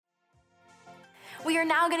We are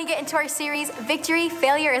now going to get into our series, Victory,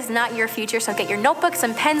 Failure is Not Your Future. So get your notebooks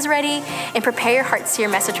and pens ready and prepare your hearts to your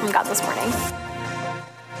message from God this morning.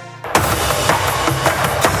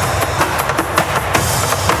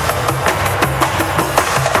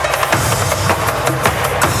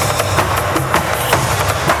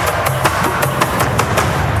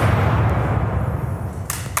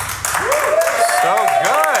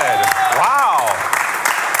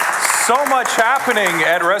 So much happening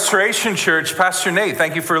at Restoration Church. Pastor Nate,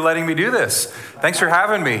 thank you for letting me do this. Thanks for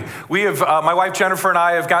having me. We have, my wife Jennifer and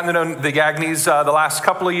I have gotten to know the Gagneys the last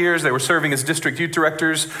couple of years. They were serving as district youth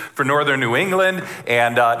directors for Northern New England,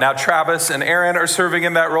 and now Travis and Aaron are serving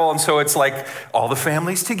in that role, and so it's like all the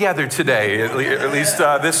families together today, at least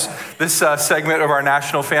this segment of our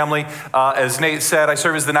national family. As Nate said, I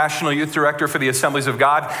serve as the National Youth Director for the Assemblies of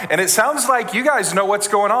God, and it sounds like you guys know what's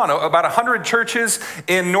going on. About 100 churches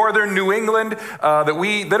in Northern New England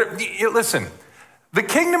listen, the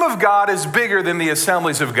kingdom of God is bigger than the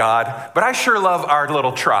Assemblies of God, but I sure love our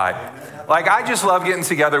little tribe. Like, I just love getting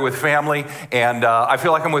together with family, and I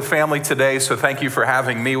feel like I'm with family today, so thank you for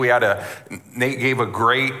having me. Nate gave a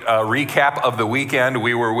great recap of the weekend.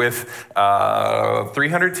 We were with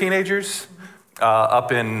 300 teenagers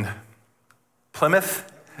up in Plymouth.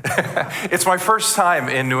 It's my first time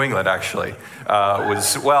in New England, actually.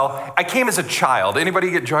 I came as a child. Anybody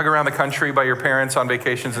get drug around the country by your parents on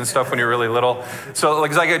vacations and stuff when you're really little? So,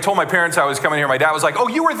 like I told my parents I was coming here. My dad was like, "Oh,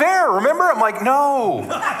 you were there, remember?" I'm like, "No,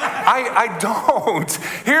 I don't."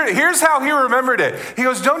 Here's how he remembered it. He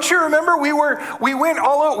goes, "Don't you remember we went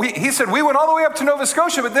all the way up to Nova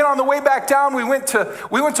Scotia, but then on the way back down, we went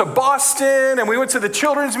to Boston, and we went to the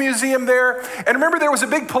Children's Museum there. And remember, there was a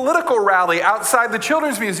big political rally outside the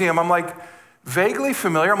Children's Museum." I'm like, vaguely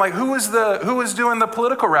familiar. I'm like, who was doing the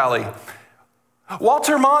political rally?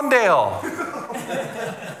 Walter Mondale.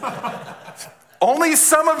 Only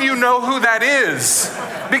some of you know who that is,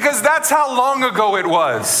 because that's how long ago it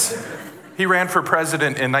was. He ran for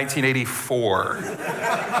president in 1984.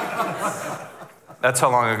 That's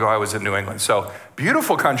how long ago I was in New England. So,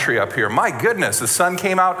 beautiful country up here. My goodness, the sun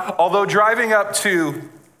came out. Although driving up to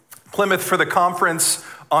Plymouth for the conference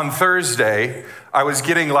on Thursday, I was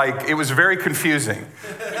getting it was very confusing.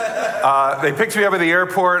 They picked me up at the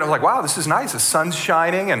airport. I was like, wow, this is nice. The sun's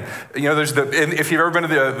shining. And, if you've ever been to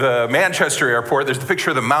the Manchester airport, there's the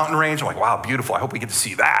picture of the mountain range. I'm like, wow, beautiful. I hope we get to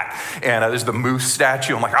see that. And there's the moose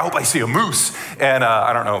statue. I'm like, I hope I see a moose. And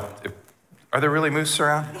I don't know, are there really moose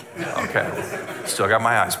around? Okay. Still got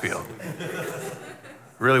my eyes peeled.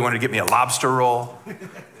 Really wanted to get me a lobster roll.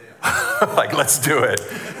 Let's do it.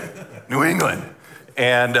 New England.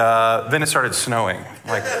 And then it started snowing. I'm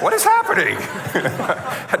like, what is happening?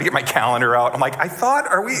 Had to get my calendar out. I'm like,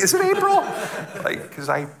 is it April? Because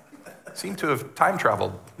I seem to have time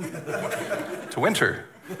traveled to winter,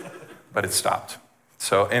 but it stopped.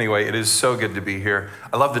 So anyway, it is so good to be here.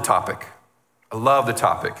 I love the topic.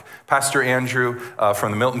 Pastor Andrew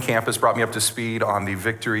from the Milton campus brought me up to speed on the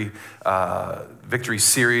Victory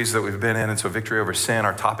series that we've been in, and so Victory Over Sin,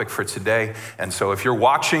 our topic for today. And so if you're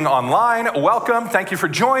watching online, welcome. Thank you for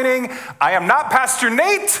joining. I am not Pastor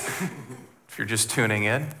Nate, if you're just tuning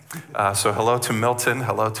in. So hello to Milton,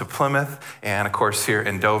 hello to Plymouth, and of course here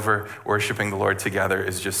in Dover, worshiping the Lord together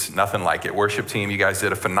is just nothing like it. Worship team, you guys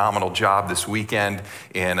did a phenomenal job this weekend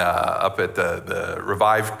up at the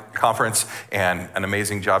Revive conference, and an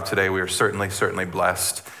amazing job today. We are certainly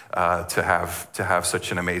blessed to have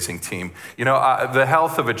such an amazing team. The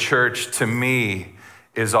health of a church, to me,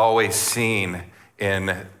 is always seen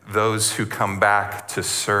in those who come back to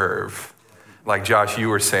serve. Like Josh, you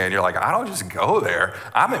were saying, you're like, I don't just go there,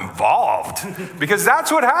 I'm involved. Because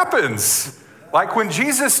that's what happens. Like when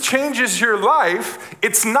Jesus changes your life,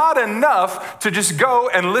 it's not enough to just go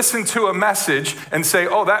and listen to a message and say,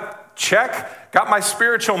 oh, that check, got my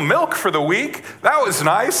spiritual milk for the week. That was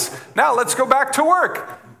nice. Now let's go back to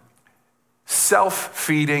work.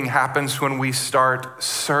 Self-feeding happens when we start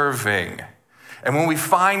serving. And when we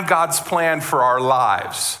find God's plan for our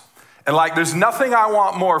lives. And there's nothing I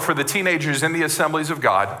want more for the teenagers in the Assemblies of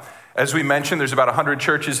God. As we mentioned, there's about 100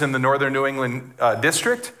 churches in the Northern New England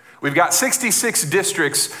district. We've got 66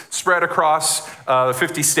 districts spread across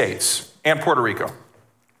 50 states and Puerto Rico.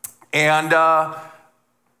 And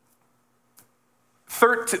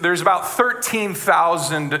there's about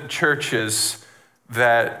 13,000 churches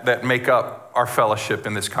that make up our fellowship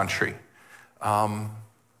in this country.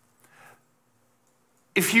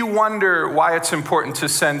 If you wonder why it's important to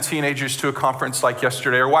send teenagers to a conference like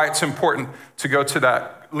yesterday, or why it's important to go to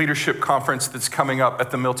that leadership conference that's coming up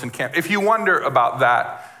at the Milton camp, if you wonder about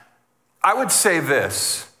that, I would say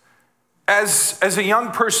this. As a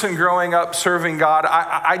young person growing up serving God,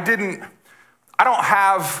 I don't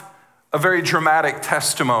have a very dramatic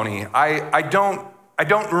testimony. I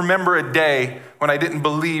don't remember a day when I didn't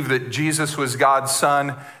believe that Jesus was God's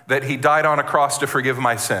son, that he died on a cross to forgive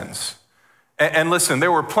my sins. And listen,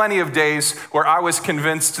 there were plenty of days where I was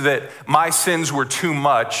convinced that my sins were too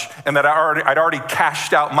much and that I'd already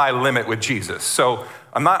cashed out my limit with Jesus. So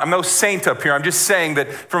I'm no saint up here. I'm just saying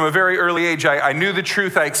that from a very early age, I knew the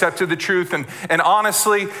truth, I accepted the truth. And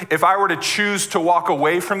honestly, if I were to choose to walk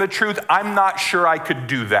away from the truth, I'm not sure I could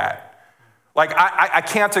do that. Like, I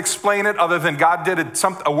can't explain it other than God did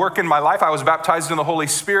a work in my life. I was baptized in the Holy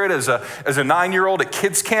Spirit as a 9-year-old at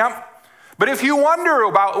kids camp. But if you wonder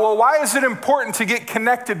about, well, why is it important to get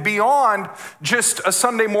connected beyond just a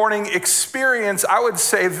Sunday morning experience, I would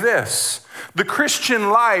say this. The Christian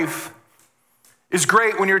life is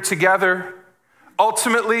great when you're together.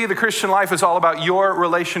 Ultimately, the Christian life is all about your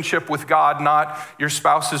relationship with God, not your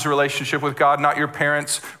spouse's relationship with God, not your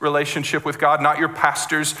parents' relationship with God, not your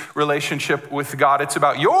pastor's relationship with God. It's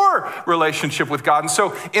about your relationship with God. And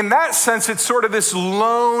so in that sense, it's sort of this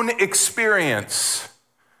lone experience.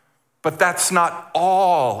 But that's not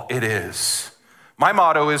all it is. My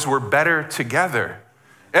motto is we're better together.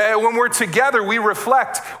 When we're together, we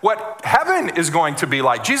reflect what heaven is going to be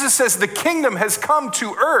like. Jesus says the kingdom has come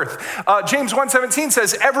to earth. James 1:17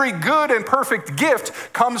 says every good and perfect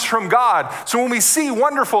gift comes from God. So when we see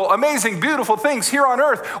wonderful, amazing, beautiful things here on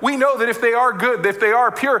earth, we know that if they are good, if they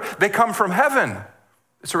are pure, they come from heaven.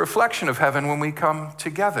 It's a reflection of heaven when we come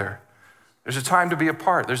together. There's a time to be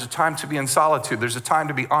apart. There's a time to be in solitude. There's a time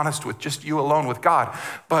to be honest with just you alone with God.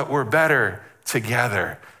 But we're better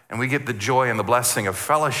together. And we get the joy and the blessing of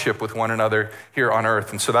fellowship with one another here on earth.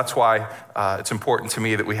 And so that's why it's important to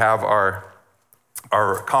me that we have our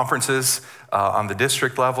conferences on the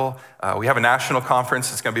district level. We have a national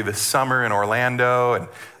conference. It's going to be this summer in Orlando. And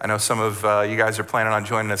I know some of you guys are planning on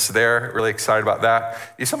joining us there. Really excited about that.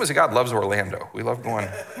 Some of us, God loves Orlando. We love going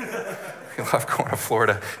to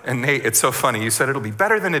Florida. And Nate, it's so funny. You said it'll be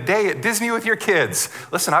better than a day at Disney with your kids.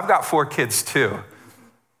 Listen, I've got 4 kids too.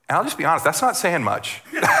 And I'll just be honest, that's not saying much.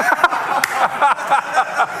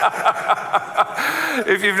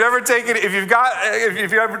 If you've never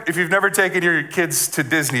taken your kids to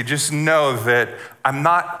Disney, just know that I'm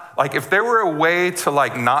not, like, if there were a way to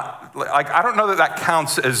I don't know that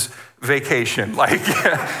counts as vacation.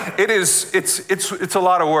 It's a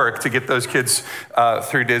lot of work to get those kids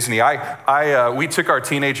through Disney. We took our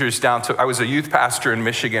teenagers down to, I was a youth pastor in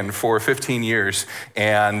Michigan for 15 years.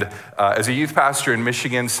 And as a youth pastor in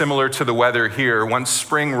Michigan, similar to the weather here, once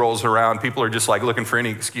spring rolls around, people are just looking for any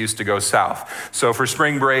excuse to go south. So for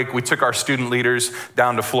spring break, we took our student leaders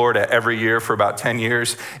down to Florida every year for about 10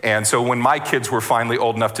 years. And so when my kids were finally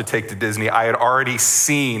old enough to take to Disney, I had already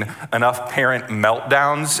seen enough parent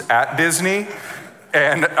meltdowns at Disney,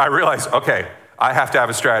 and I realized, okay, I have to have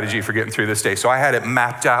a strategy for getting through this day. So I had it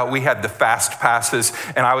mapped out. We had the fast passes,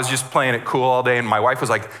 and I was just playing it cool all day. And my wife was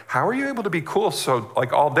like, how are you able to be cool so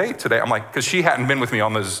all day today? I'm like, because she hadn't been with me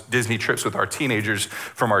on those Disney trips with our teenagers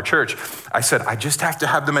from our church. I said, I just have to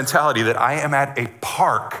have the mentality that I am at a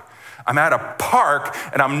park. I'm at a park,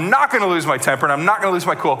 and I'm not going to lose my temper, and I'm not going to lose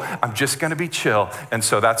my cool. I'm just going to be chill. And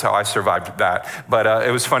so that's how I survived that. But it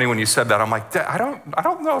was funny when you said that. I'm like, I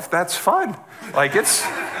don't know if that's fun. It's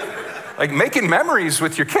like making memories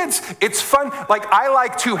with your kids. It's fun. I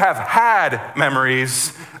like to have had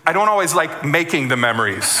memories. I don't always like making the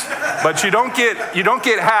memories. But you don't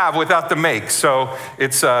get have without the make. So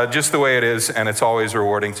it's just the way it is, and it's always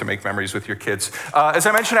rewarding to make memories with your kids. As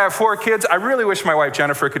I mentioned, I have 4 kids. I really wish my wife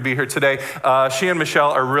Jennifer could be here today. She and Michelle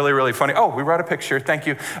are really, really funny. Oh, we brought a picture. Thank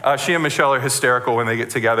you. She and Michelle are hysterical when they get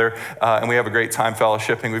together, and we have a great time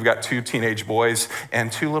fellowshipping. We've got 2 teenage boys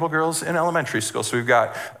and 2 little girls in elementary school. So we've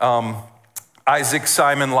got Isaac,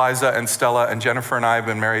 Simon, Liza, and Stella, and Jennifer and I have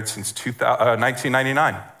been married since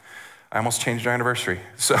 1999. I almost changed our anniversary.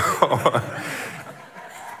 So I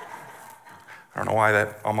don't know why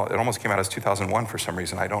it almost came out as 2001 for some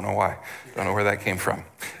reason. I don't know why. Don't know where that came from.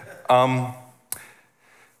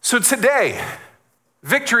 So today,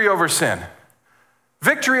 victory over sin.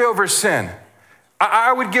 Victory over sin.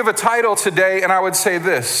 I would give a title today, and I would say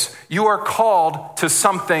this: you are called to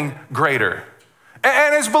something greater.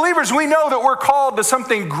 And as believers, we know that we're called to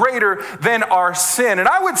something greater than our sin. And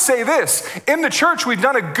I would say this: in the church, we've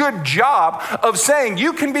done a good job of saying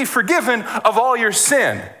you can be forgiven of all your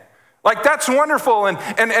sin. That's wonderful.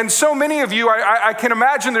 And so many of you, I can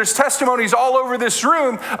imagine there's testimonies all over this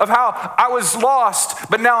room of how I was lost,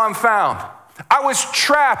 but now I'm found. I was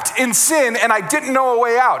trapped in sin and I didn't know a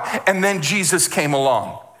way out. And then Jesus came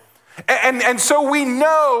along. And so we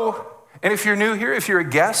know And if you're new here, if you're a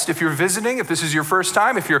guest, if you're visiting, if this is your first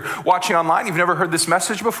time, if you're watching online, you've never heard this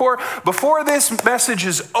message before this message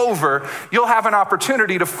is over, you'll have an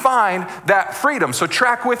opportunity to find that freedom. So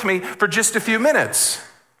track with me for just a few minutes.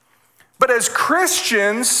 But as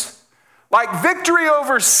Christians, like victory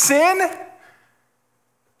over sin,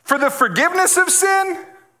 for the forgiveness of sin,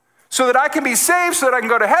 so that I can be saved, so that I can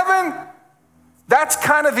go to heaven, that's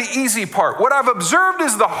kind of the easy part. What I've observed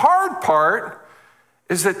is the hard part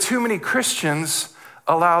is that too many Christians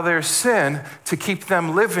allow their sin to keep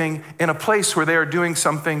them living in a place where they are doing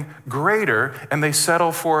something greater, and they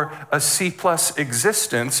settle for a C+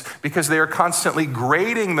 existence because they are constantly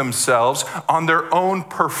grading themselves on their own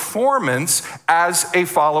performance as a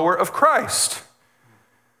follower of Christ.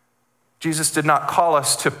 Jesus did not call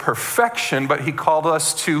us to perfection, but he called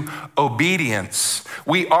us to obedience.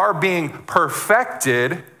 We are being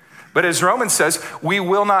perfected, but as Romans says, we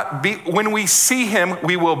will not be, when we see him,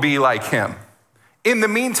 we will be like him. In the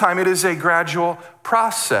meantime, it is a gradual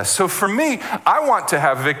process. So for me, I want to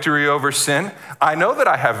have victory over sin. I know that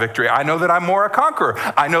I have victory. I know that I'm more a conqueror.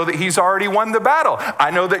 I know that he's already won the battle.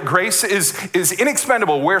 I know that grace is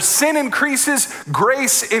inexpendable. Where sin increases,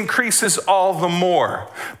 grace increases all the more.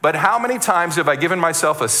 But how many times have I given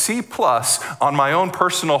myself a C+ on my own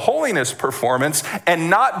personal holiness performance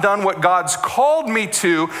and not done what God's called me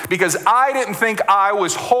to because I didn't think I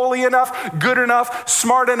was holy enough, good enough,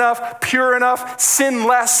 smart enough, pure enough,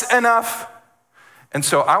 sinless enough? And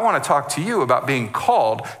so I want to talk to you about being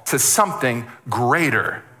called to something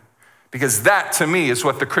greater, because that to me is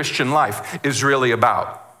what the Christian life is really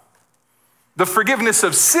about. The forgiveness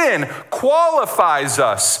of sin qualifies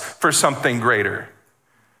us for something greater.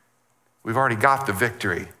 We've already got the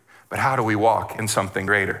victory, but how do we walk in something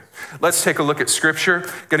greater? Let's take a look at scripture.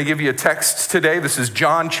 I'm going to give you a text today. This is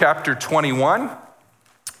John chapter 21.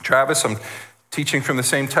 Travis, I'm teaching from the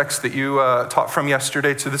same text that you taught from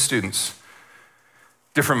yesterday to the students.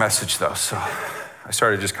 Different message though, so I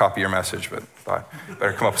started to just copy your message, but thought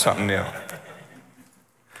better come up with something new.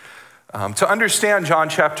 To understand John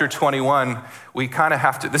chapter 21, we kind of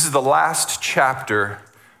have to, this is the last chapter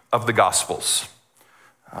of the Gospels.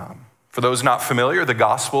 For those not familiar, the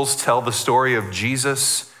Gospels tell the story of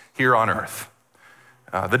Jesus here on earth.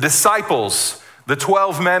 The disciples, the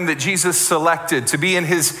 12 men that Jesus selected to be in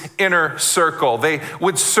his inner circle, they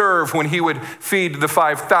would serve when he would feed the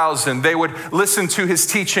 5,000. They would listen to his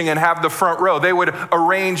teaching and have the front row. They would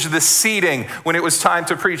arrange the seating when it was time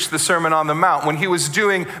to preach the Sermon on the Mount. When he was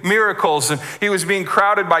doing miracles and he was being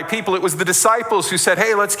crowded by people, it was the disciples who said,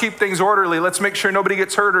 hey, let's keep things orderly. Let's make sure nobody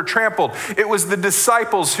gets hurt or trampled. It was the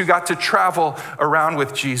disciples who got to travel around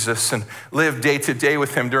with Jesus and live day to day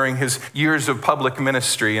with him during his years of public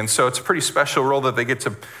ministry. And so it's a pretty special role that they get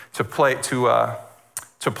to play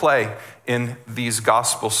in these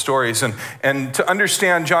gospel stories. And to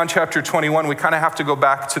understand John chapter 21, we kind of have to go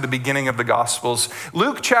back to the beginning of the Gospels.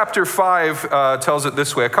 Luke chapter 5 tells it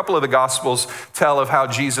this way. A couple of the Gospels tell of how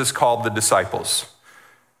Jesus called the disciples.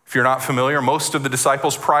 If you're not familiar, most of the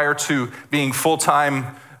disciples prior to being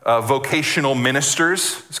full-time vocational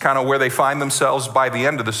ministers, it's kind of where they find themselves by the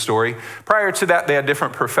end of the story. Prior to that, they had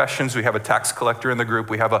different professions. We have a tax collector in the group.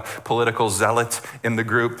 We have a political zealot in the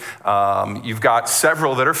group. You've got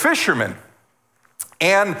several that are fishermen.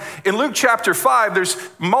 And in Luke chapter 5, there's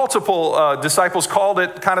multiple disciples called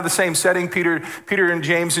it kind of the same setting, Peter and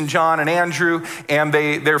James and John and Andrew, and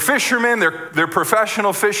they're fishermen, they're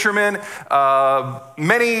professional fishermen.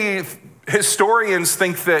 Many historians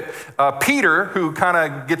think that Peter, who kind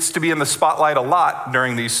of gets to be in the spotlight a lot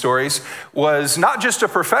during these stories, was not just a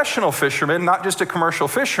professional fisherman, not just a commercial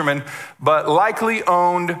fisherman, but likely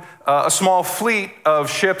owned a small fleet of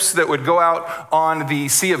ships that would go out on the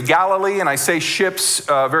Sea of Galilee. And I say ships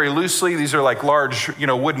very loosely. These are like large,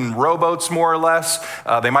 wooden rowboats, more or less.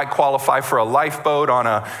 They might qualify for a lifeboat on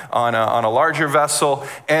a larger vessel.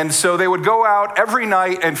 And so they would go out every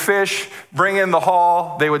night and fish, bring in the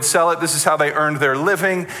haul. They would sell it. This is how they earned their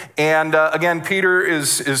living. And again, Peter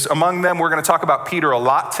is among them. We're going to talk about Peter a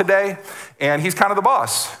lot today. And he's kind of the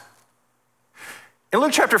boss. In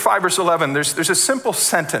Luke chapter 5, verse 11, there's a simple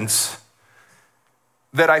sentence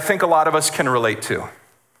that I think a lot of us can relate to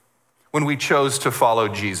when we chose to follow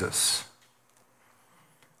Jesus.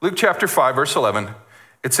 Luke chapter 5, verse 11,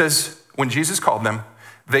 it says, when Jesus called them,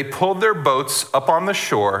 they pulled their boats up on the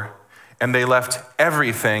shore and they left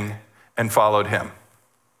everything and followed him.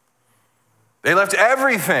 They left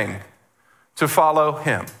everything to follow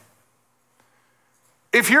him.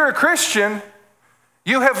 If you're a Christian,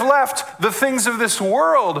 you have left the things of this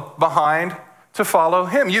world behind to follow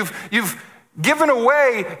him. You've given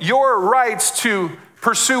away your rights to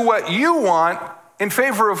pursue what you want in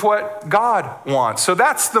favor of what God wants. So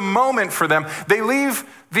that's the moment for them. They leave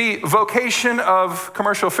the vocation of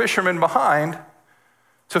commercial fishermen behind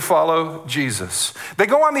to follow Jesus. They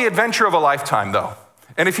go on the adventure of a lifetime, though.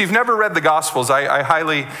 And if you've never read the Gospels, I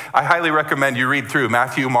highly recommend you read through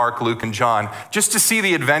Matthew, Mark, Luke, and John, just to see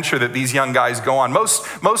the adventure that these young guys go on.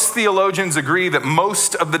 Most theologians agree that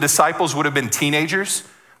most of the disciples would have been teenagers,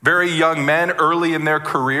 very young men, early in their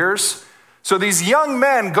careers. So these young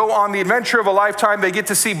men go on the adventure of a lifetime. They get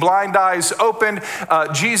to see blind eyes opened.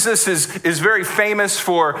 Jesus is very famous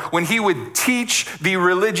for when he would teach, the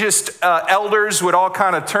religious elders would all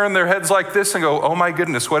kind of turn their heads like this and go, oh my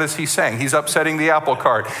goodness, what is he saying? He's upsetting the apple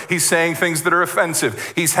cart. He's saying things that are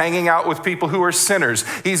offensive. He's hanging out with people who are sinners.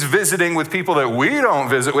 He's visiting with people that we don't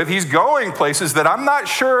visit with. He's going places that I'm not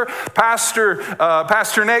sure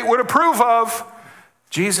Pastor Nate would approve of.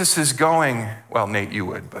 Jesus is going, well, Nate, you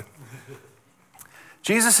would, but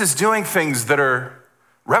Jesus is doing things that are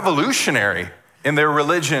revolutionary in their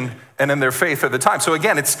religion and in their faith at the time. So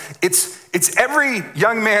again, it's every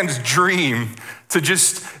young man's dream to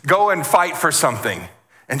just go and fight for something.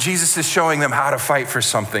 And Jesus is showing them how to fight for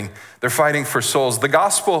something. They're fighting for souls. The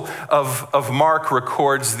Gospel of Mark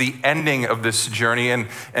records the ending of this journey, and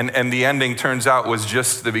the ending turns out was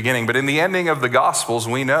just the beginning. But in the ending of the Gospels,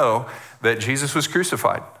 we know that Jesus was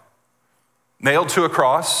crucified, nailed to a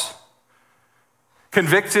cross,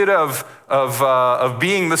 convicted of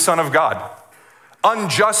being the Son of God,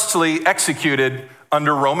 unjustly executed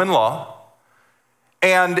under Roman law.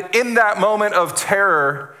 And in that moment of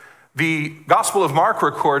terror, the Gospel of Mark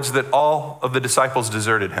records that all of the disciples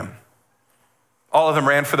deserted him. All of them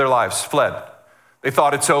ran for their lives, fled. They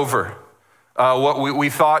thought it's over. We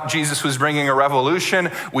thought Jesus was bringing a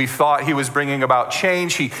revolution. We thought he was bringing about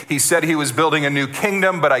change. He said he was building a new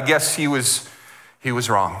kingdom, but I guess he was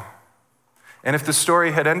wrong. And if the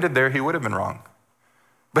story had ended there, he would have been wrong.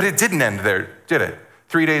 But it didn't end there, did it?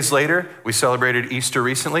 3 days later, we celebrated Easter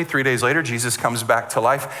recently. 3 days later, Jesus comes back to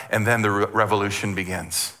life, and then the revolution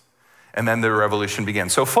begins.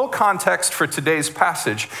 So full context for today's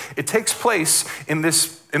passage, it takes place in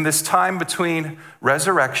this time between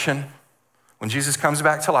resurrection, when Jesus comes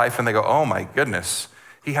back to life, and they go, oh my goodness,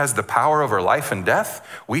 he has the power over life and death.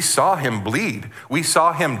 We saw him bleed. We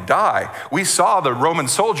saw him die. We saw the Roman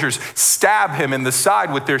soldiers stab him in the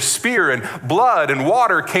side with their spear, and blood and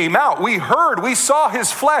water came out. We saw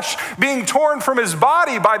his flesh being torn from his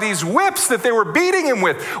body by these whips that they were beating him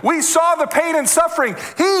with. We saw the pain and suffering.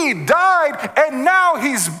 He died, and now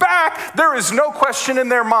he's back. There is no question in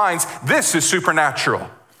their minds. This is supernatural.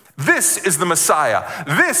 This is the Messiah.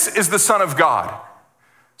 This is the Son of God.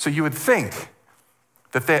 So you would think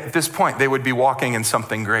that at this point they would be walking in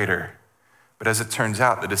something greater. But as it turns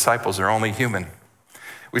out, the disciples are only human.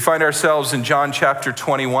 We find ourselves in John chapter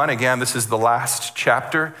 21. Again, this is the last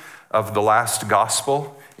chapter of the last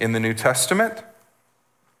gospel in the New Testament.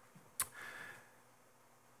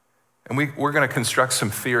 And we're going to construct some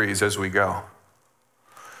theories as we go.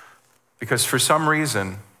 Because for some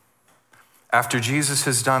reason, after Jesus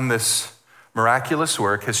has done this miraculous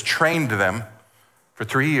work, has trained them for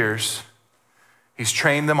 3 years, he's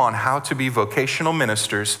trained them on how to be vocational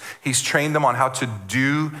ministers. He's trained them on how to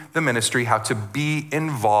do the ministry, how to be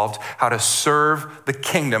involved, how to serve the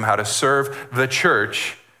kingdom, how to serve the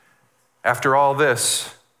church. After all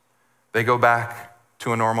this, they go back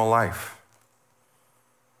to a normal life.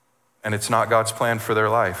 And it's not God's plan for their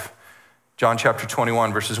life. John chapter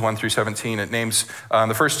 21, verses 1 through 17, it names,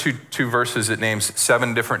 the first two verses, it names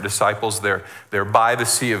 7 different disciples. They're by the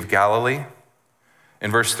Sea of Galilee. In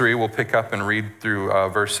verse 3, we'll pick up and read through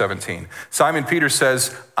verse 17. Simon Peter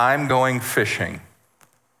says, I'm going fishing.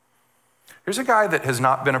 Here's a guy that has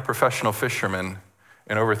not been a professional fisherman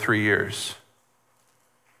in over 3 years.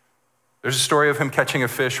 There's a story of him catching a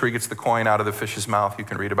fish where he gets the coin out of the fish's mouth. You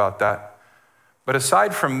can read about that. But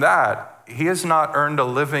aside from that, he has not earned a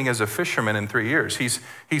living as a fisherman in 3 years. He's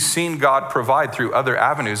seen God provide through other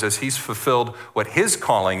avenues as he's fulfilled what his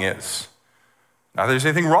calling is. Now, there's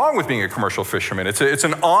anything wrong with being a commercial fisherman. It's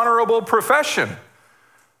an honorable profession.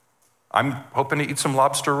 I'm hoping to eat some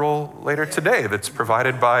lobster roll later today that's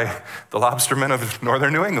provided by the lobstermen of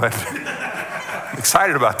northern New England. I'm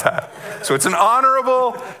excited about that. So it's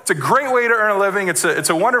it's a great way to earn a living. It's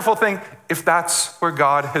a wonderful thing if that's where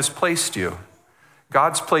God has placed you.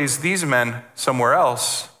 God's placed these men somewhere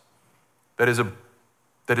else that is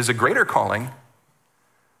a greater calling,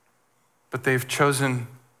 but they've chosen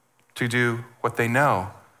to do what they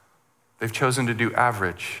know. They've chosen to do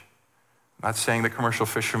average. I'm not saying that commercial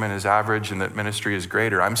fishermen is average and that ministry is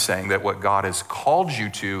greater. I'm saying that what God has called you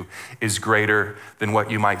to is greater than what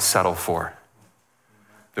you might settle for.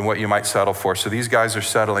 than what you might settle for. So these guys are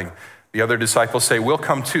settling. The other disciples say, we'll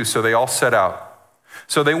come too. So they all set out.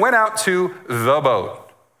 So they went out to the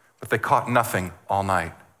boat, but they caught nothing all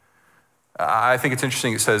night. I think it's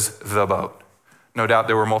interesting it says the boat. No doubt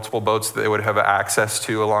there were multiple boats that they would have access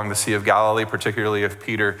to along the Sea of Galilee, particularly if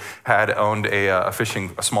Peter had owned a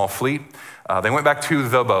small fleet. They went back to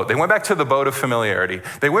the boat. They went back to the boat of familiarity.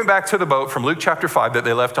 They went back to the boat from Luke chapter 5 that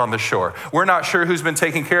they left on the shore. We're not sure who's been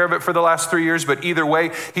taking care of it for the last 3 years, but either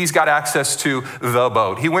way, he's got access to the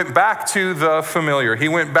boat. He went back to the familiar. He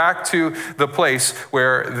went back to the place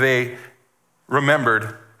where they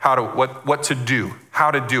remembered what to do, how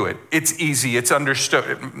to do it. It's easy, it's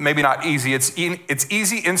understood. Maybe not easy, it's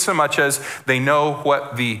easy in so much as they know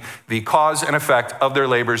what the cause and effect of their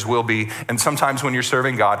labors will be. And sometimes when you're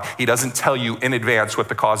serving God, he doesn't tell you in advance what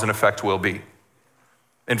the cause and effect will be.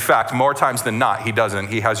 In fact, more times than not, he doesn't.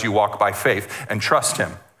 He has you walk by faith and trust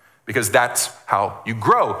him, because that's how you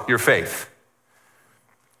grow your faith.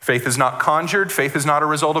 Faith is not conjured. Faith is not a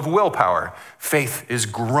result of willpower. Faith is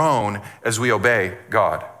grown as we obey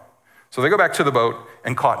God. So they go back to the boat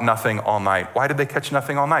and caught nothing all night. Why did they catch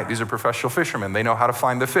nothing all night? These are professional fishermen. They know how to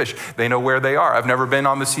find the fish. They know where they are. I've never been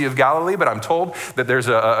on the Sea of Galilee, but I'm told that there's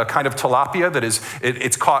a kind of tilapia that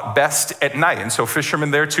it's caught best at night. And so fishermen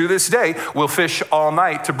there to this day will fish all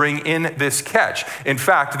night to bring in this catch. In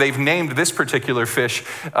fact, they've named this particular fish,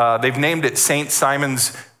 they've named it St.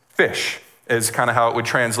 Simon's fish, is kind of how it would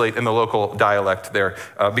translate in the local dialect there,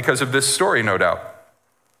 because of this story, no doubt.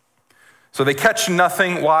 So they catch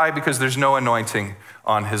nothing. Why? Because there's no anointing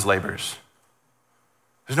on his labors.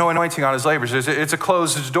 There's no anointing on his labors. It's a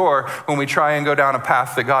closed door when we try and go down a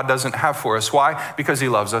path that God doesn't have for us. Why? Because he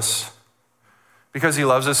loves us. Because he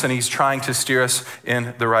loves us and he's trying to steer us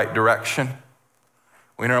in the right direction.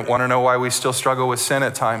 We don't want to know why we still struggle with sin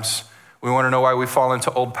at times. We want to know why we fall into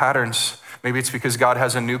old patterns. Maybe it's because God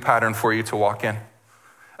has a new pattern for you to walk in.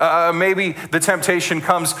 Maybe the temptation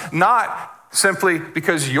comes not simply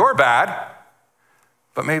because you're bad,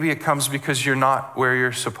 but maybe it comes because you're not where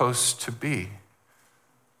you're supposed to be.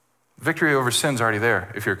 Victory over sin's already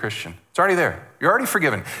there if you're a Christian. It's already there. You're already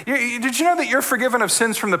forgiven. Did you know that you're forgiven of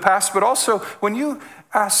sins from the past, but also when you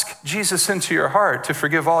ask Jesus into your heart to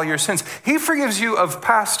forgive all your sins, he forgives you of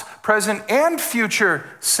past, present, and future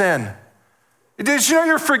sin. Did you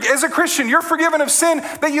know as a Christian, you're forgiven of sin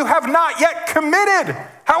that you have not yet committed?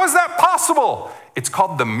 How is that possible? It's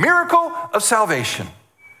called the miracle of salvation.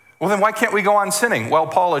 Well, then why can't we go on sinning? Well,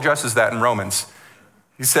 Paul addresses that in Romans.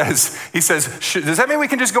 He says, does that mean we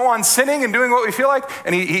can just go on sinning and doing what we feel like?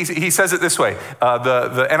 And he says it this way.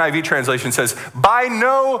 The NIV translation says, by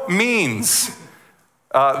no means.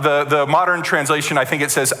 The modern translation, I think it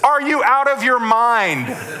says, are you out of your mind?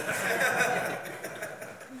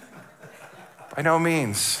 By no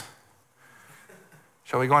means.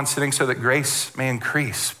 Shall we go on sinning so that grace may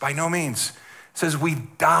increase? By no means. It says we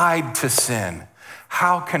died to sin.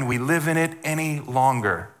 How can we live in it any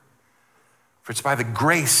longer? For it's by the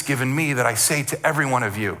grace given me that I say to every one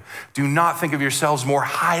of you, do not think of yourselves more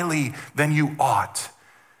highly than you ought.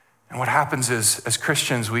 And what happens is, as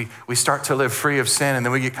Christians, we start to live free of sin, and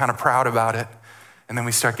then we get kind of proud about it. And then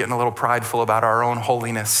we start getting a little prideful about our own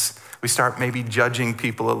holiness. We start maybe judging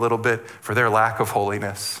people a little bit for their lack of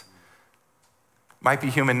holiness. Might be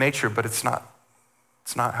human nature, but it's not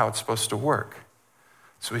how it's supposed to work.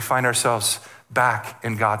 So we find ourselves back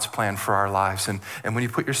in God's plan for our lives. And when you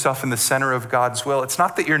put yourself in the center of God's will, it's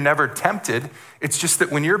not that you're never tempted. It's just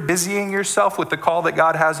that when you're busying yourself with the call that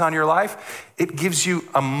God has on your life, it gives you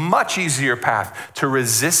a much easier path to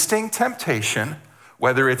resisting temptation,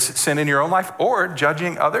 whether it's sin in your own life or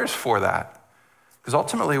judging others for that. Because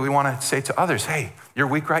ultimately we want to say to others, hey, you're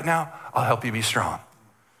weak right now, I'll help you be strong.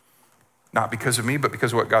 Not because of me, but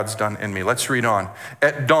because of what God's done in me. Let's read on.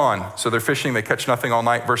 At dawn, so they're fishing, they catch nothing all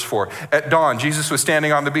night. Verse 4, at dawn, Jesus was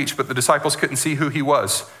standing on the beach, but the disciples couldn't see who he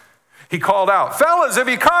was. He called out, fellas, have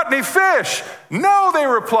you caught any fish? No, they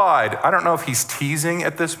replied. I don't know if he's teasing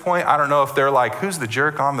at this point. I don't know if they're like, who's the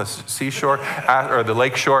jerk on the seashore or the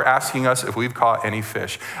lake shore asking us if we've caught any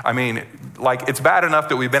fish? I mean, like, it's bad enough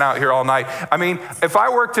that we've been out here all night. I mean, if I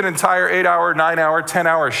worked an entire 8-hour, 9-hour,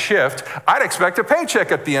 10-hour shift, I'd expect a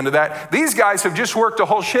paycheck at the end of that. These guys have just worked a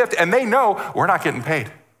whole shift and they know we're not getting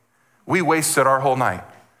paid. We wasted our whole night.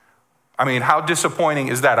 I mean, how disappointing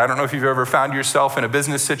is that? I don't know if you've ever found yourself in a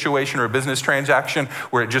business situation or a business transaction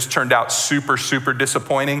where it just turned out super, super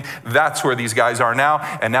disappointing. That's where these guys are now.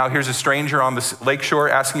 And now here's a stranger on the lakeshore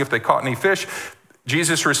asking if they caught any fish.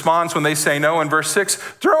 Jesus responds when they say no in verse 6,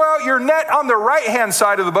 throw out your net on the right-hand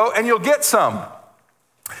side of the boat and you'll get some.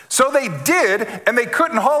 So they did, and they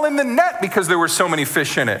couldn't haul in the net because there were so many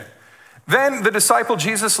fish in it. Then the disciple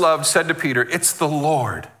Jesus loved said to Peter, "It's the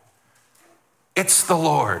Lord. It's the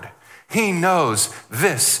Lord." He knows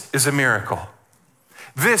this is a miracle.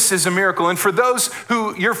 This is a miracle. And for those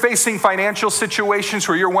who you're facing financial situations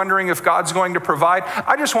where you're wondering if God's going to provide,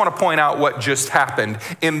 I just want to point out what just happened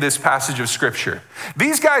in this passage of Scripture.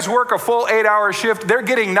 These guys work a full 8-hour shift. They're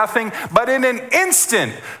getting nothing, but in an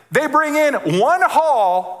instant, they bring in one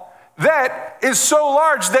haul that is so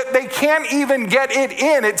large that they can't even get it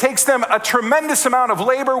in. It takes them a tremendous amount of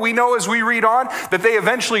labor. We know as we read on that they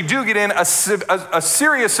eventually do get in a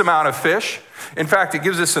serious amount of fish. In fact, it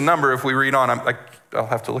gives us a number if we read on. I'll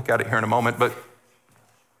have to look at it here in a moment, but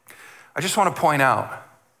I just want to point out,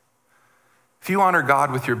 if you honor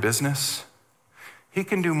God with your business, he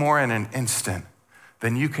can do more in an instant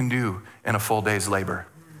than you can do in a full day's labor.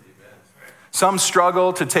 Some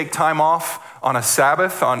struggle to take time off on a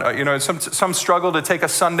Sabbath, some struggle to take a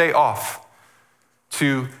Sunday off,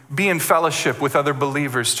 to be in fellowship with other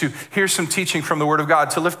believers, to hear some teaching from the Word of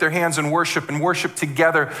God, to lift their hands and worship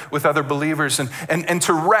together with other believers, and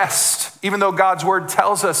to rest, even though God's Word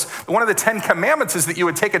tells us one of the 10 commandments is that you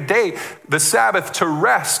would take a day, the Sabbath, to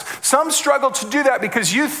rest. Some struggle to do that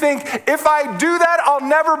because you think, if I do that, I'll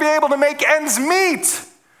never be able to make ends meet.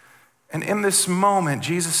 And in this moment,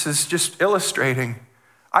 Jesus is just illustrating,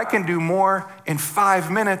 I can do more in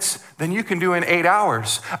 5 minutes than you can do in 8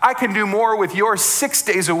 hours. I can do more with your 6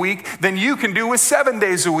 days a week than you can do with 7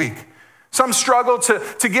 days a week. Some struggle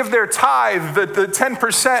to give their tithe, the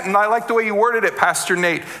 10%, and I like the way you worded it, Pastor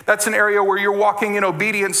Nate. That's an area where you're walking in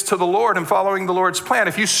obedience to the Lord and following the Lord's plan.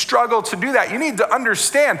 If you struggle to do that, you need to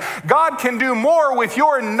understand God can do more with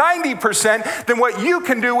your 90% than what you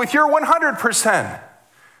can do with your 100%.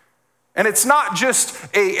 And it's not just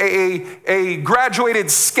a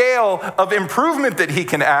graduated scale of improvement that he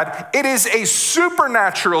can add. It is a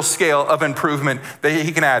supernatural scale of improvement that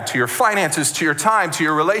he can add to your finances, to your time, to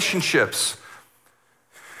your relationships.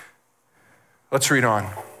 Let's read on.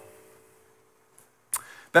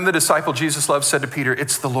 Then the disciple Jesus loved said to Peter,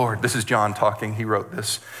 "It's the Lord." This is John talking. He wrote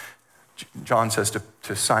this. John says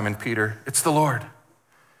to Simon Peter, "It's the Lord."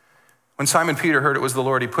 When Simon Peter heard it was the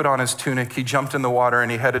Lord, he put on his tunic, he jumped in the water,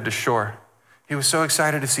 and he headed to shore. He was so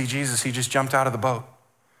excited to see Jesus, he just jumped out of the boat.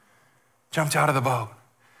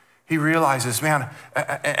 He realizes, man,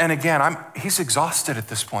 and again, he's exhausted at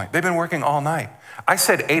this point. They've been working all night. I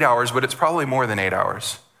said 8 hours, but it's probably more than 8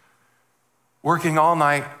 hours. Working all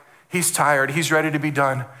night, he's tired, he's ready to be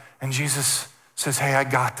done, and Jesus says, "Hey, I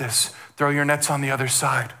got this. Throw your nets on the other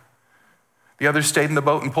side." The others stayed in the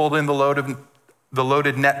boat and pulled in the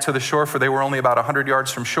loaded net to the shore, for they were only about 100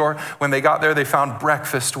 yards from shore. When they got there, they found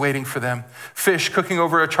breakfast waiting for them. Fish cooking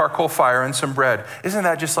over a charcoal fire and some bread. Isn't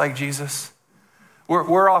that just like Jesus?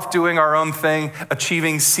 We're off doing our own thing,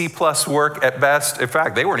 achieving C+ work at best. In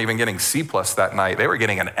fact, they weren't even getting C+ that night. They were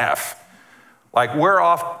getting an F. Like, we're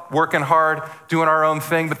off working hard, doing our own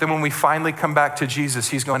thing, but then when we finally come back to Jesus,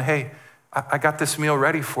 he's going, "Hey, I got this meal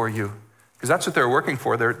ready for you." Because that's what they're working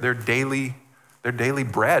for, their daily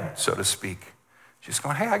bread, so to speak. She's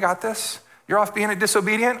going, "Hey, I got this. You're off being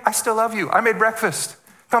disobedient. I still love you. I made breakfast.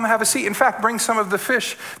 Come have a seat. In fact, bring some of the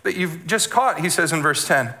fish that you've just caught," he says in verse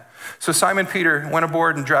 10. So Simon Peter went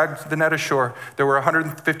aboard and dragged the net ashore. There were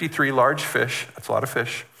 153 large fish. That's a lot of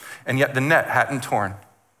fish. And yet the net hadn't torn.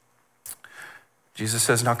 Jesus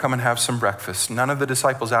says, "Now come and have some breakfast." None of the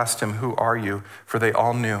disciples asked him, "Who are you?" For they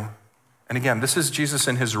all knew. And again, this is Jesus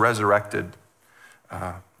in his resurrected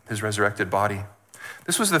body.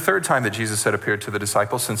 This was the third time that Jesus had appeared to the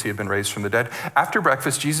disciples since he had been raised from the dead. After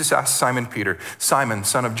breakfast, Jesus asked Simon Peter, "Simon,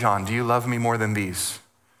 son of John, do you love me more than these?"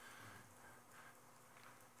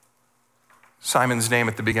 Simon's name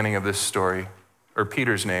at the beginning of this story, or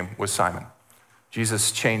Peter's name, was Simon.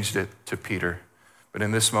 Jesus changed it to Peter. But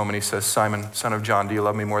in this moment, he says, "Simon, son of John, do you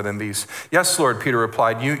love me more than these?" "Yes, Lord," Peter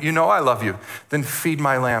replied. You know I love you." "Then feed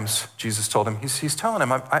my lambs," Jesus told him. He's telling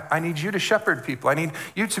him, I need you to shepherd people. I need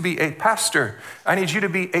you to be a pastor. I need you to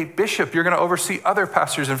be a bishop. You're going to oversee other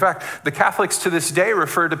pastors. In fact, the Catholics to this day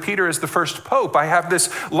refer to Peter as the first pope. I have this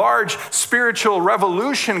large spiritual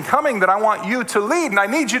revolution coming that I want you to lead, and I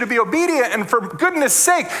need you to be obedient. And for goodness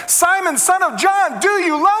sake, Simon, son of John, do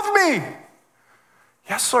you love me?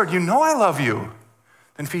 "Yes, Lord, you know I love you."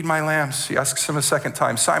 "Then feed my lambs." He asks him a second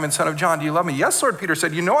time, "Simon, son of John, do you love me?" "Yes, Lord," Peter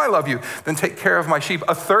said, "you know I love you." "Then take care of my sheep."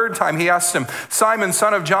 A third time he asked him, "Simon,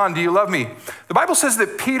 son of John, do you love me?" The Bible says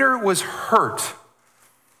that Peter was hurt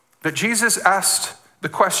that Jesus asked the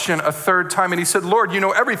question a third time, and he said, "Lord, you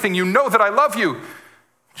know everything. You know that I love you."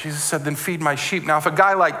 Jesus said, then feed my sheep. Now, if a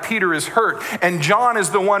guy like Peter is hurt and John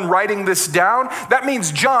is the one writing this down, that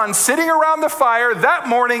means John, sitting around the fire that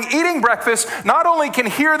morning, eating breakfast, not only can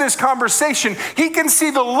hear this conversation, he can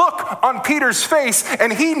see the look on Peter's face,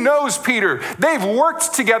 and he knows Peter. They've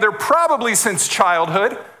worked together probably since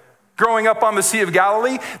childhood, growing up on the Sea of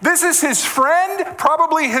Galilee. This is his friend,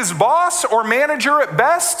 probably his boss or manager at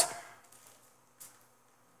best.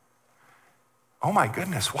 Oh my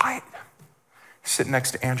goodness, why? He's sitting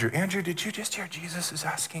next to Andrew. Andrew, did you just hear Jesus is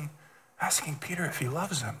asking Peter if he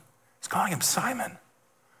loves him? He's calling him Simon.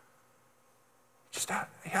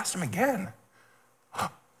 He asked him again.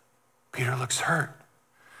 Peter looks hurt.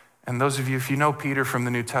 And those of you, if you know Peter from the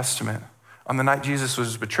New Testament, on the night Jesus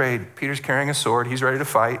was betrayed, Peter's carrying a sword. He's ready to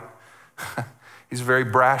fight. He's a very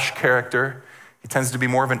brash character. He tends to be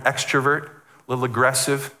more of an extrovert, a little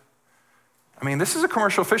aggressive. I mean, this is a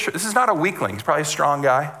commercial fisher. This is not a weakling. He's probably a strong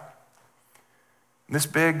guy. This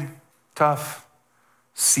big, tough,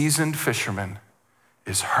 seasoned fisherman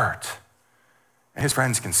is hurt. And his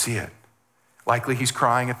friends can see it. Likely he's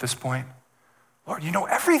crying at this point. Lord, you know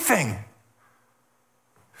everything.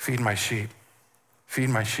 Feed my sheep. Feed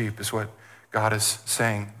my sheep is what God is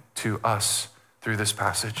saying to us through this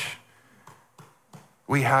passage.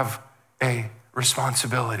 We have a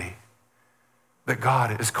responsibility that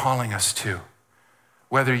God is calling us to.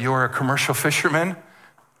 Whether you're a commercial fisherman,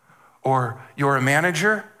 or you're a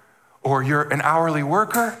manager, or you're an hourly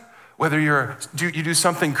worker, whether you do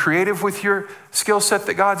something creative with your skill set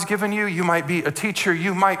that God's given you, you might be a teacher,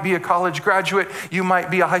 you might be a college graduate, you might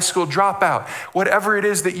be a high school dropout. Whatever it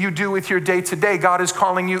is that you do with your day to day, God is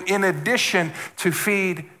calling you in addition to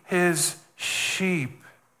feed his sheep.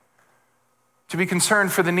 To be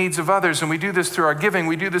concerned for the needs of others. And we do this through our giving.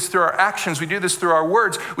 We do this through our actions. We do this through our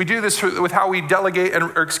words. We do this with how we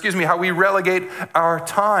how we relegate our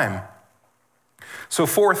time. So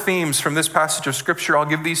 4 themes from this passage of scripture. I'll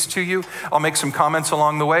give these to you. I'll make some comments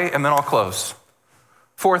along the way, and then I'll close.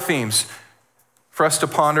 4 themes for us to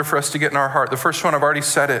ponder, for us to get in our heart. The first one, I've already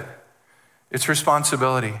said it. It's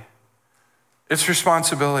responsibility. It's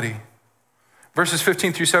responsibility. Verses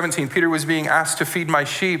 15 through 17, Peter was being asked to feed my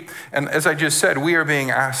sheep. And as I just said, we are being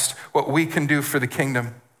asked what we can do for the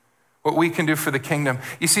kingdom. What we can do for the kingdom.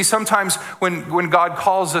 You see, sometimes when God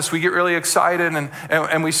calls us, we get really excited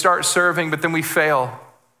and we start serving, but then we fail.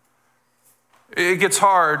 It gets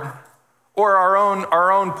hard. Or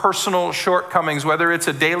our own personal shortcomings, whether it's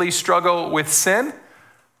a daily struggle with sin,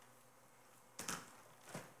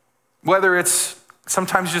 whether it's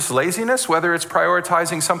sometimes just laziness, whether it's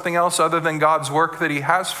prioritizing something else other than God's work that he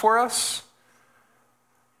has for us.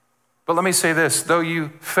 But let me say this, though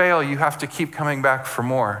you fail, you have to keep coming back for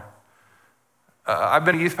more. I've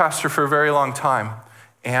been a youth pastor for a very long time,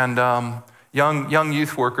 and young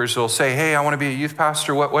youth workers will say, hey, I want to be a youth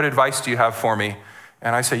pastor. What advice do you have for me?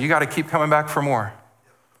 And I say, you got to keep coming back for more.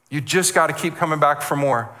 You just got to keep coming back for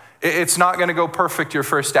more. It's not going to go perfect your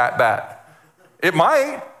first at bat. It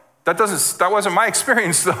might. That wasn't my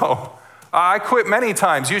experience, though. I quit many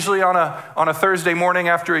times, usually on a Thursday morning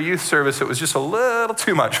after a youth service. It was just a little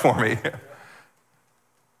too much for me.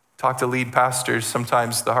 Talk to lead pastors.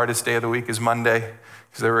 Sometimes the hardest day of the week is Monday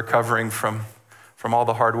because they're recovering from all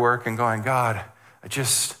the hard work and going, God, I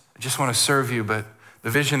just want to serve you, but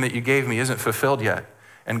the vision that you gave me isn't fulfilled yet.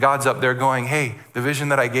 And God's up there going, hey, the vision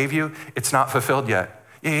that I gave you, it's not fulfilled yet.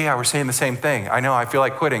 Yeah, we're saying the same thing. I know, I feel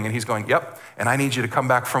like quitting. And he's going, yep, and I need you to come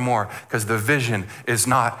back for more because the vision is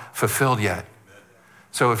not fulfilled yet.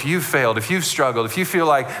 So if you've failed, if you've struggled, if you feel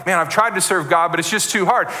like, man, I've tried to serve God, but it's just too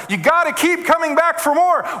hard, you got to keep coming back for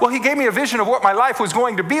more. Well, he gave me a vision of what my life was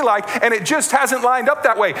going to be like, and it just hasn't lined up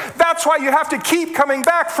that way. That's why you have to keep coming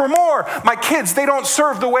back for more. My kids, they don't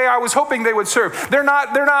serve the way I was hoping they would serve. They're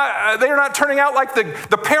not turning out like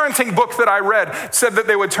the parenting book that I read said that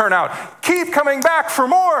they would turn out. Keep coming back for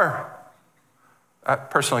more.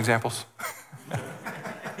 Personal examples.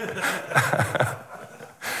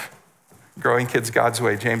 Growing Kids God's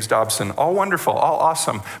Way, James Dobson. All wonderful, all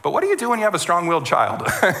awesome. But what do you do when you have a strong-willed child?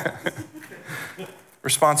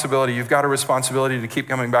 Responsibility. You've got a responsibility to keep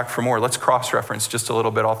coming back for more. Let's cross-reference just a little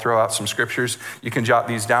bit. I'll throw out some scriptures. You can jot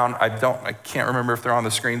these down. I can't remember if they're on the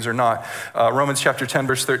screens or not. Romans chapter 10,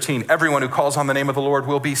 verse 13. Everyone who calls on the name of the Lord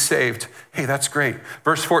will be saved. Hey, that's great.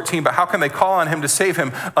 Verse 14, but how can they call on him to save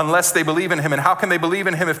him unless they believe in him? And how can they believe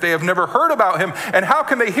in him if they have never heard about him? And how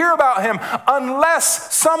can they hear about him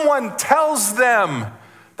unless someone tells them?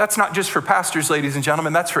 That's not just for pastors, ladies and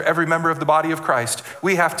gentlemen. That's for every member of the body of Christ.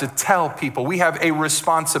 We have to tell people. We have a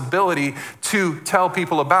responsibility to tell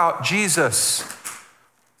people about Jesus.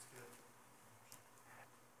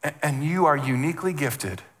 And you are uniquely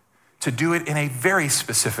gifted to do it in a very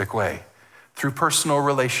specific way, through personal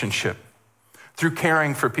relationship, through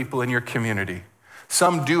caring for people in your community.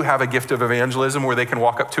 Some do have a gift of evangelism where they can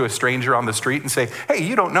walk up to a stranger on the street and say, hey,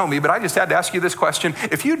 you don't know me, but I just had to ask you this question.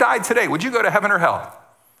 If you died today, would you go to heaven or hell?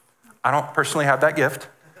 I don't personally have that gift.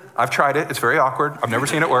 I've tried it. It's very awkward. I've never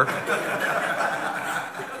seen it work.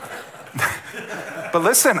 But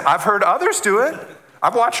listen, I've heard others do it.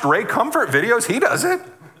 I've watched Ray Comfort videos. He does it.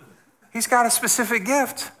 He's got a specific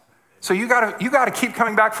gift. So you gotta keep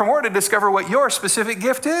coming back for more to discover what your specific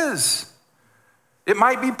gift is. It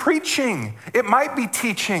might be preaching, it might be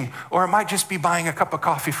teaching, or it might just be buying a cup of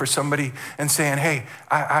coffee for somebody and saying, hey,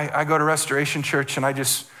 I go to Restoration Church and I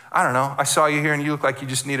don't know, I saw you here and you look like you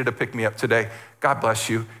just needed to pick me up today. God bless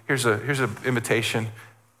you. Here's an invitation,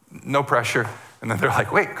 no pressure. And then they're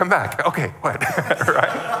like, wait, come back. Okay, what?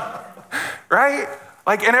 Right?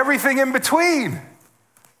 Like, and everything in between.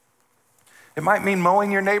 It might mean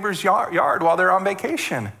mowing your neighbor's yard while they're on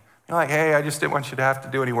vacation. You're like, hey, I just didn't want you to have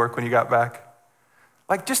to do any work when you got back.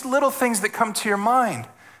 Like, just little things that come to your mind.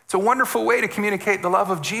 It's a wonderful way to communicate the love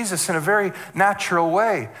of Jesus in a very natural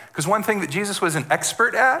way. Because one thing that Jesus was an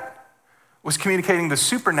expert at was communicating the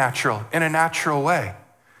supernatural in a natural way.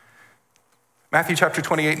 Matthew chapter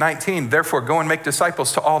 28:19, therefore go and make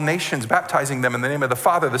disciples to all nations, baptizing them in the name of the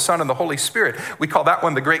Father, the Son, and the Holy Spirit. We call that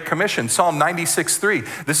one the Great Commission. Psalm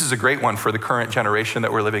 96:3. This is a great one for the current generation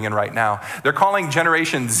that we're living in right now. They're calling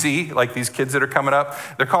Generation Z, like these kids that are coming up,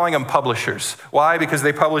 they're calling them publishers. Why? Because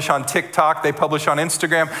they publish on TikTok, they publish on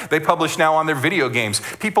Instagram, they publish now on their video games.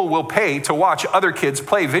 People will pay to watch other kids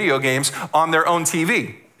play video games on their own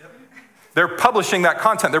TV. They're publishing that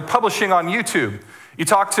content. They're publishing on YouTube. You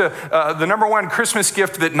talk to the number one Christmas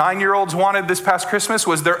gift that 9-year-olds wanted this past Christmas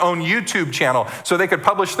was their own YouTube channel so they could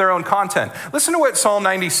publish their own content. Listen to what Psalm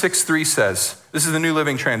 96:3 says. This is the New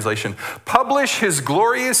Living Translation. Publish his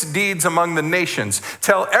glorious deeds among the nations.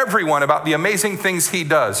 Tell everyone about the amazing things he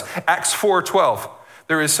does. Acts 4:12.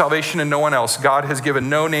 There is salvation in no one else. God has given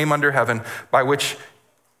no name under heaven by which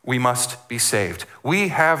we must be saved. We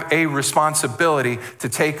have a responsibility to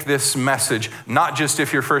take this message, not just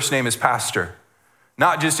if your first name is pastor,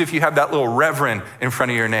 not just if you have that little reverend in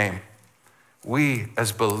front of your name. We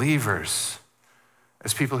as believers,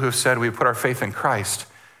 as people who have said we put our faith in Christ,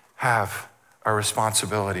 have a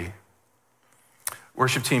responsibility.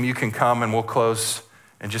 Worship team, you can come and we'll close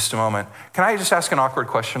in just a moment. Can I just ask an awkward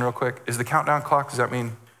question real quick? Is the countdown clock, is that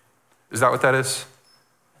what that is?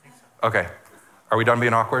 Okay. Are we done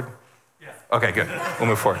being awkward? Yeah. Okay, good. We'll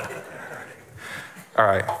move forward. All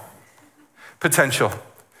right. Potential.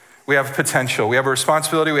 We have potential. We have a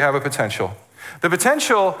responsibility. We have a potential. The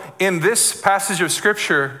potential in this passage of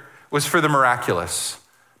Scripture was for the miraculous.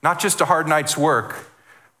 Not just a hard night's work,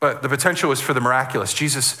 but the potential was for the miraculous.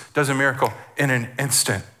 Jesus does a miracle in an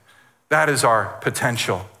instant. That is our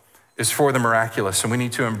potential, is for the miraculous, and we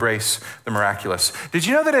need to embrace the miraculous. Did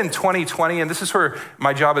you know that in 2020, and this is where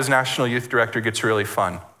my job as National Youth Director gets really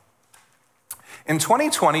fun. In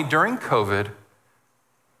 2020, during COVID,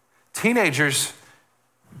 teenagers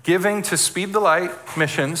giving to Speed the Light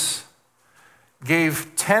missions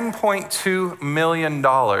gave $10.2 million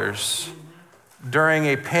during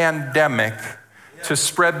a pandemic to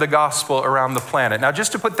spread the gospel around the planet. Now,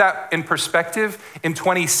 just to put that in perspective, in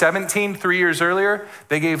 2017, 3 years earlier,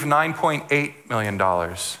 they gave $9.8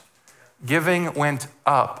 million. Giving went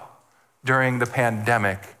up during the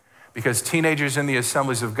pandemic because teenagers in the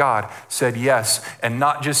Assemblies of God said yes, and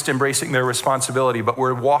not just embracing their responsibility, but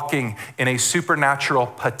we're walking in a supernatural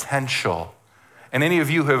potential. And any of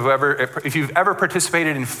you if you've ever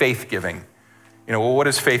participated in faith giving, you know, well, what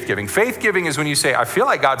is faith giving? Faith giving is when you say, I feel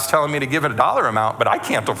like God's telling me to give it a dollar amount, but I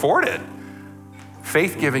can't afford it.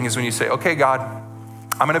 Faith giving is when you say, okay, God,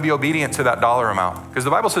 I'm going to be obedient to that dollar amount. Because the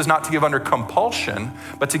Bible says not to give under compulsion,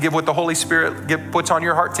 but to give what the Holy Spirit puts on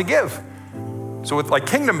your heart to give. So with like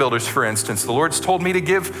Kingdom Builders, for instance, the Lord's told me to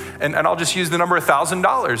give, and I'll just use the number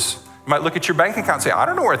 $1,000. You might look at your bank account and say, I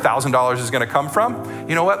don't know where $1,000 is going to come from.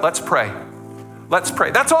 You know what? Let's pray. Let's pray.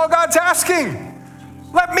 That's all God's asking.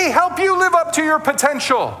 Let me help you live up to your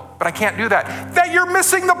potential. But I can't do that. That you're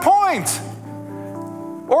missing the point.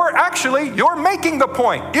 Or actually, you're making the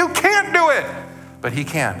point. You can't do it, but he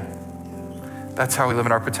can. That's how we live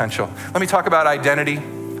in our potential. Let me talk about identity.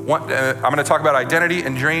 I'm going to talk about identity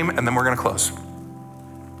and dream, and then we're going to close.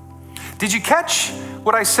 Did you catch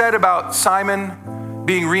what I said about Simon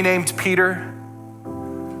being renamed Peter?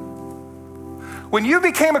 When you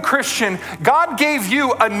became a Christian, God gave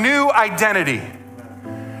you a new identity.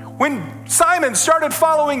 When Simon started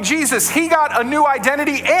following Jesus, he got a new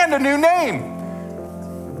identity and a new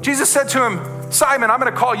name. Jesus said to him, Simon, I'm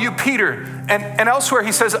going to call you Peter. And elsewhere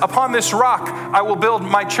he says, upon this rock, I will build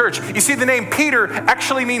my church. You see, the name Peter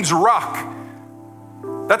actually means rock.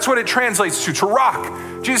 That's what it translates to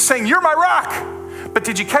rock. Jesus is saying, you're my rock. But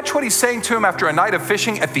did you catch what he's saying to him after a night of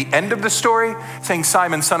fishing at the end of the story? Saying,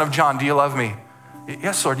 Simon, son of John, do you love me?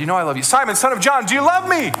 Yes, Lord, you know I love you. Simon, son of John, do you love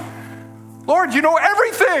me? Lord, you know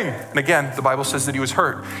everything. And again, the Bible says that he was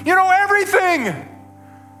hurt. You know everything.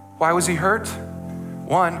 Why was he hurt?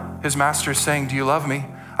 One, his master is saying, do you love me?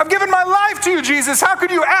 I've given my life to you, Jesus. How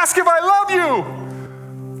could you ask if I love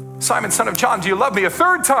you? Simon, son of John, do you love me? A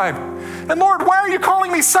third time. And Lord, why are you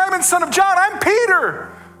calling me Simon, son of John? I'm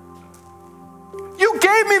Peter. You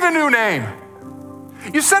gave me the new name.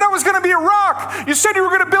 You said I was going to be a rock. You said you were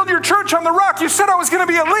going to build your church on the rock. You said I was going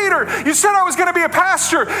to be a leader. You said I was going to be a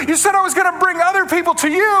pastor. You said I was going to bring other people to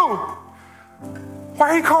you.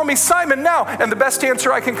 Why are you calling me Simon now? And the best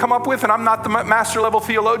answer I can come up with, and I'm not the master level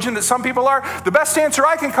theologian that some people are, the best answer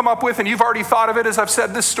I can come up with, and you've already thought of it as I've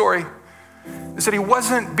said this story, is that he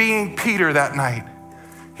wasn't being Peter that night.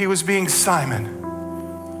 He was being Simon.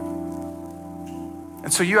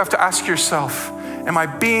 And so you have to ask yourself, am I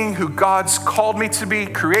being who God's called me to be,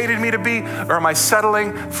 created me to be, or am I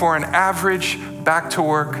settling for an average, back to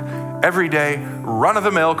work, everyday,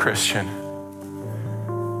 run-of-the-mill Christian?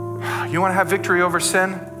 You want to have victory over sin?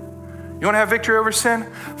 You want to have victory over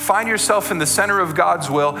sin? Find yourself in the center of God's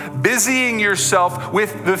will, busying yourself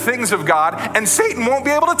with the things of God, and Satan won't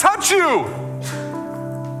be able to touch you.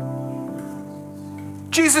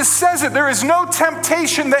 Jesus says it, there is no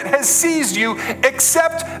temptation that has seized you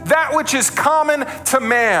except that which is common to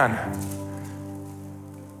man.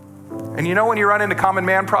 And you know when you run into common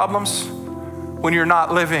man problems? When you're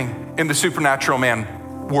not living in the supernatural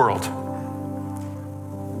man world.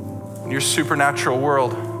 Your supernatural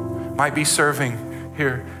world might be serving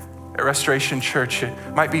here at Restoration Church. It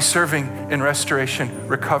might be serving in Restoration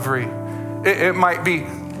Recovery. It might be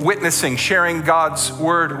witnessing, sharing God's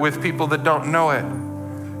word with people that don't know it.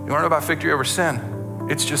 You want to know about victory over sin?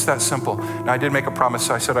 It's just that simple. Now, I did make a promise,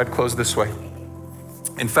 so I said I'd close this way.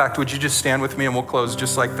 In fact, would you just stand with me and we'll close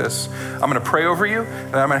just like this. I'm going to pray over you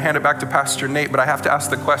and I'm going to hand it back to Pastor Nate, but I have to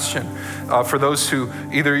ask the question for those who,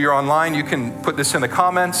 either you're online, you can put this in the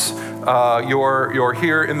comments, you're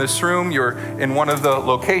here in this room, you're in one of the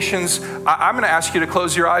locations. I'm going to ask you to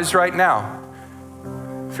close your eyes right now.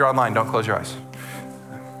 If you're online, don't close your eyes.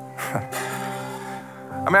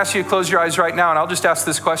 I'm going to ask you to close your eyes right now, and I'll just ask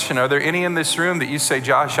this question. Are there any in this room that you say,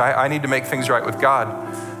 Josh, I need to make things right with God?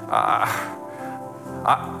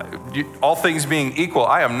 All things being equal,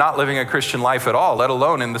 I am not living a Christian life at all, let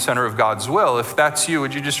alone in the center of God's will. If that's you,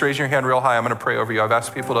 would you just raise your hand real high? I'm going to pray over you. I've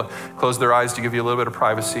asked people to close their eyes to give you a little bit of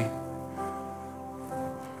privacy.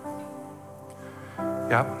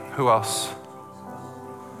 Yep. Who else?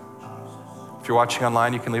 If you're watching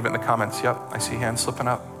online, you can leave it in the comments. Yep. I see hands slipping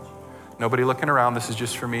up. Nobody looking around. This is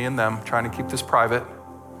just for me and them, trying to keep this private.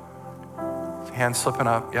 Hands slipping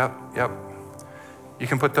up. Yep. You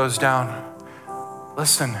can put those down.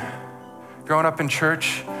 Listen, growing up in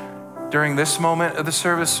church, during this moment of the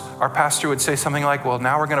service, our pastor would say something like, well,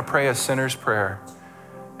 now we're going to pray a sinner's prayer.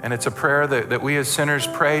 And it's a prayer that we as sinners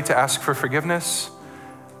pray to ask for forgiveness.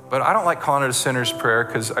 But I don't like calling it a sinner's prayer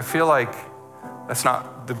because I feel like that's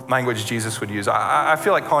not the language Jesus would use. I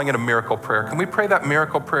feel like calling it a miracle prayer. Can we pray that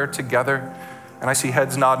miracle prayer together? And I see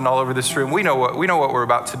heads nodding all over this room. We know what we're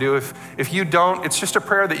about to do. If you don't, it's just a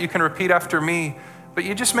prayer that you can repeat after me. But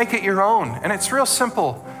you just make it your own. And it's real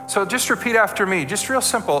simple. So just repeat after me. Just real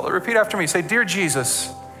simple. Repeat after me. Say, Dear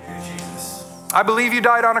Jesus, I believe you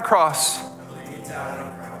died on a cross.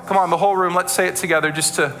 Come on, the whole room, let's say it together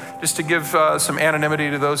just to give some anonymity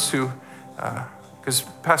to those who, because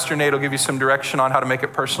Pastor Nate will give you some direction on how to make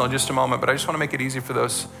it personal in just a moment, but I just want to make it easy for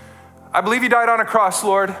those. I believe you died on a cross,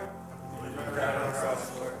 Lord,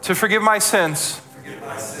 to forgive my sins.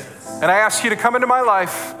 And I ask you to come into my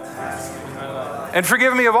life and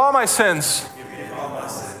forgive me of all my sins,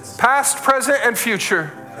 past, present, and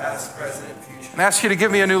future. And ask you to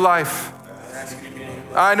give me a new life.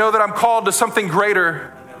 I know that I'm called to something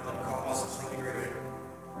greater.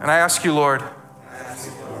 And I ask you, Lord,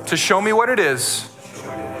 to show me what it is,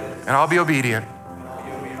 and I'll be obedient.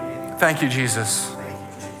 Thank you, Jesus.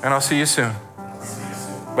 And I'll see you soon,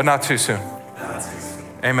 but not too soon.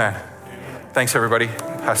 Amen. Thanks, everybody.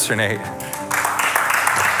 Pastor Nate.